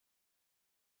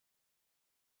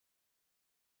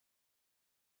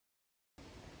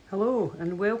Hello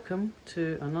and welcome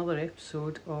to another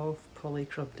episode of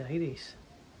Polycrub Diaries.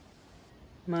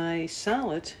 My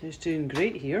salad is doing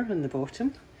great here in the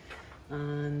bottom,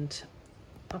 and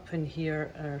up in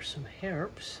here are some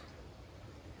herbs,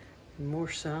 and more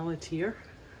salad here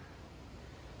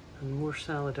and more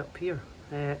salad up here.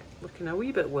 Looking a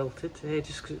wee bit wilted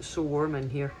just because it's so warm in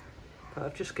here, but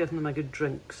I've just given them a good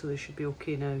drink so they should be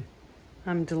okay now.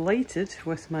 I'm delighted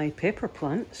with my pepper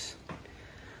plants.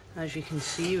 As you can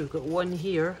see, we've got one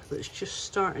here that's just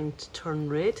starting to turn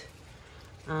red,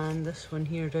 and this one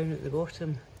here down at the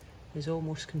bottom is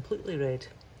almost completely red.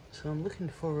 So I'm looking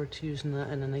forward to using that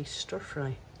in a nice stir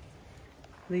fry.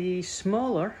 The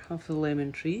smaller of the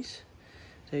lemon trees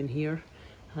down here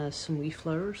has some wee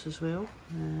flowers as well,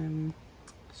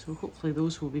 so hopefully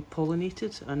those will be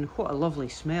pollinated, and what a lovely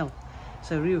smell.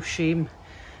 It's a real shame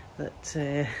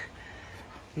that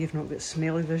you've not got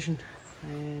smelly vision.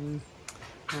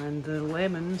 And the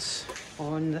lemons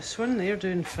on this one, they're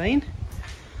doing fine.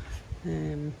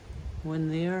 One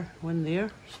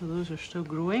there, so those are still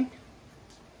growing.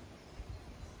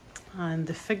 And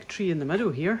the fig tree in the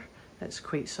middle here, it's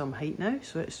quite some height now,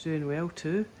 so it's doing well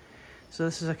too. So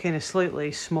this is a kind of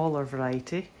slightly smaller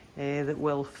variety that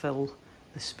will fill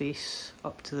the space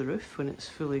up to the roof when it's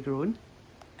fully grown.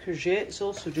 Courgette's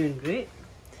also doing great,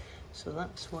 so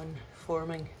that's one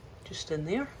forming just in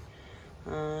there.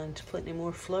 And plenty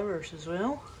more flowers as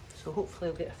well, so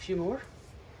hopefully I'll get a few more.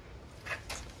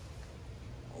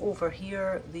 Over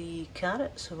here the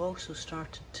carrots have also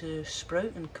started to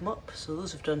sprout and come up, so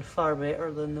those have done far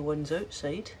better than the ones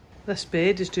outside. This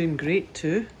bed is doing great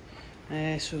too,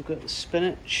 so we've got the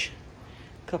spinach,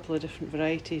 a couple of different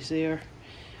varieties there,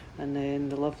 and then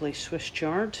the lovely Swiss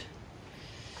chard,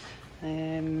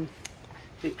 the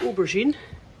aubergine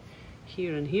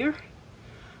here and here.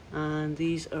 And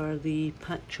these are the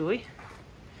pak choi,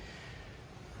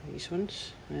 these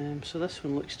ones. So this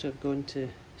one looks to have gone to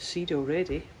seed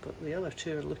already, but the other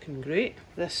two are looking great.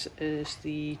 This is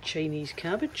the Chinese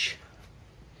cabbage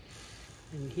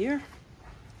in here,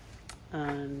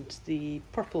 and the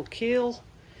purple kale,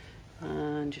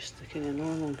 and just the kind of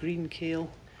normal green kale,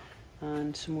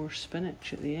 and some more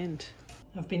spinach at the end.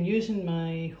 I've been using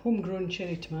my homegrown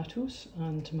cherry tomatoes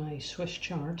and my Swiss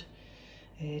chard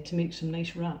to make some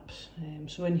nice wraps.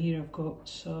 So in here I've got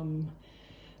some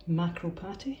mackerel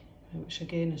patty, which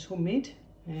again is homemade,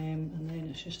 and then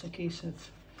it's just a case of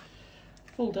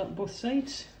fold up both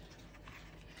sides,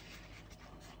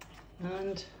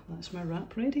 and that's my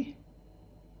wrap ready.